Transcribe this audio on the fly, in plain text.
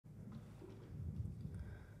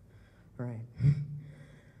Right.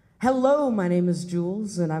 Hello, my name is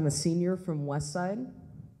Jules, and I'm a senior from Westside.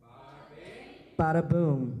 Bada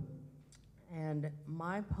boom. And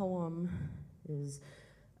my poem is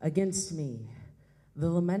Against Me,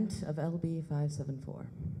 the Lament of LB 574.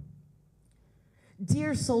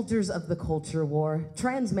 Dear soldiers of the culture war,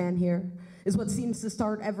 trans man here is what seems to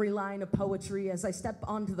start every line of poetry as I step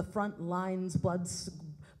onto the front lines,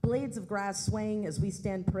 blades of grass swaying as we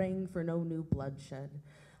stand praying for no new bloodshed.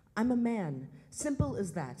 I'm a man, simple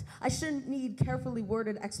as that. I shouldn't need carefully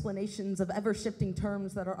worded explanations of ever-shifting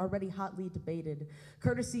terms that are already hotly debated.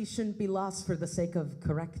 Courtesy shouldn't be lost for the sake of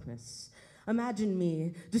correctness. Imagine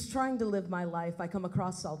me, just trying to live my life, I come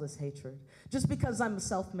across all this hatred, just because I'm a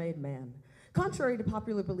self-made man. Contrary to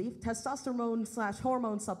popular belief,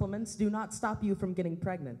 testosterone/hormone supplements do not stop you from getting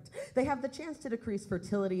pregnant. They have the chance to decrease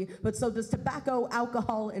fertility, but so does tobacco,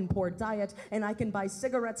 alcohol, and poor diet, and I can buy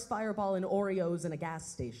cigarettes, Fireball, and Oreos in a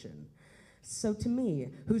gas station. So to me,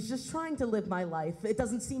 who's just trying to live my life, it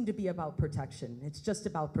doesn't seem to be about protection. It's just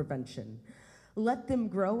about prevention. Let them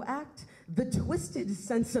grow act, the twisted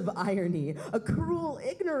sense of irony, a cruel,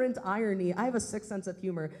 ignorant irony. I have a sick sense of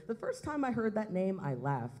humor. The first time I heard that name, I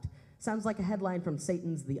laughed. Sounds like a headline from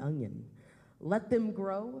Satan's The Onion. Let them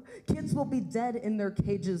grow. Kids will be dead in their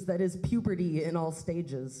cages, that is puberty in all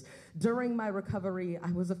stages. During my recovery,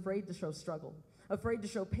 I was afraid to show struggle, afraid to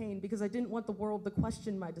show pain because I didn't want the world to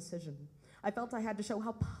question my decision. I felt I had to show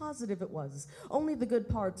how positive it was, only the good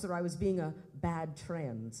parts, or I was being a bad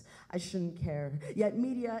trans. I shouldn't care. Yet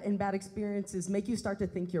media and bad experiences make you start to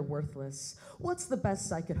think you're worthless. What's the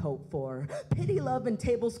best I could hope for? Pity, love, and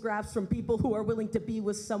table scraps from people who are willing to be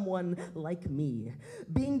with someone like me.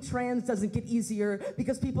 Being trans doesn't get easier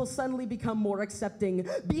because people suddenly become more accepting.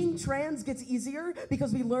 Being trans gets easier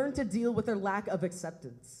because we learn to deal with their lack of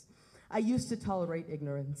acceptance. I used to tolerate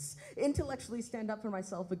ignorance, intellectually stand up for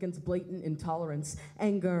myself against blatant intolerance,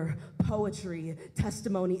 anger, poetry,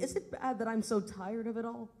 testimony. Is it bad that I'm so tired of it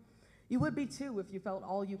all? You would be too if you felt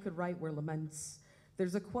all you could write were laments.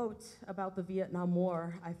 There's a quote about the Vietnam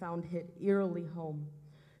War I found hit eerily home.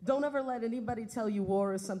 Don't ever let anybody tell you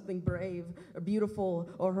war is something brave or beautiful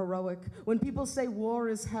or heroic. When people say war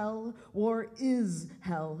is hell, war is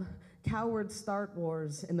hell. Cowards start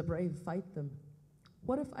wars and the brave fight them.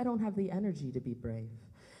 What if I don't have the energy to be brave?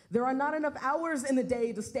 There are not enough hours in the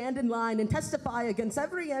day to stand in line and testify against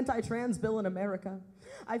every anti-trans bill in America.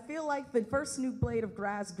 I feel like the first new blade of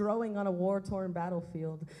grass growing on a war-torn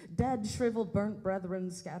battlefield, dead, shriveled, burnt brethren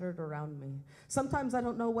scattered around me. Sometimes I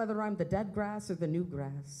don't know whether I'm the dead grass or the new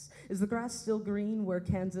grass. Is the grass still green where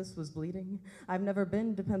Kansas was bleeding? I've never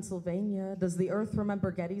been to Pennsylvania. Does the earth remember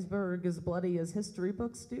Gettysburg as bloody as history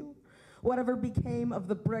books do? Whatever became of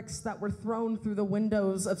the bricks that were thrown through the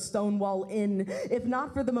windows of Stonewall Inn? If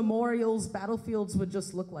not for the memorials, battlefields would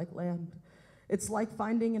just look like land. It's like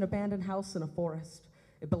finding an abandoned house in a forest.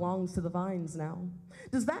 It belongs to the vines now.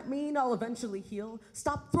 Does that mean I'll eventually heal?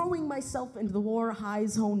 Stop throwing myself into the war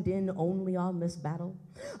highs honed in only on this battle?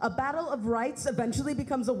 A battle of rights eventually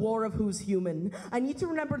becomes a war of who's human. I need to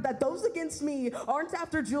remember that those against me aren't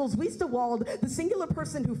after Jules Wiestewald, the singular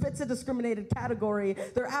person who fits a discriminated category.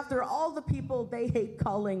 They're after all the people they hate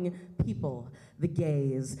calling people. The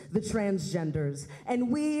gays, the transgenders.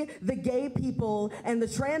 And we, the gay people and the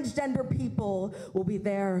transgender people, will be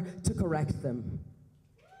there to correct them.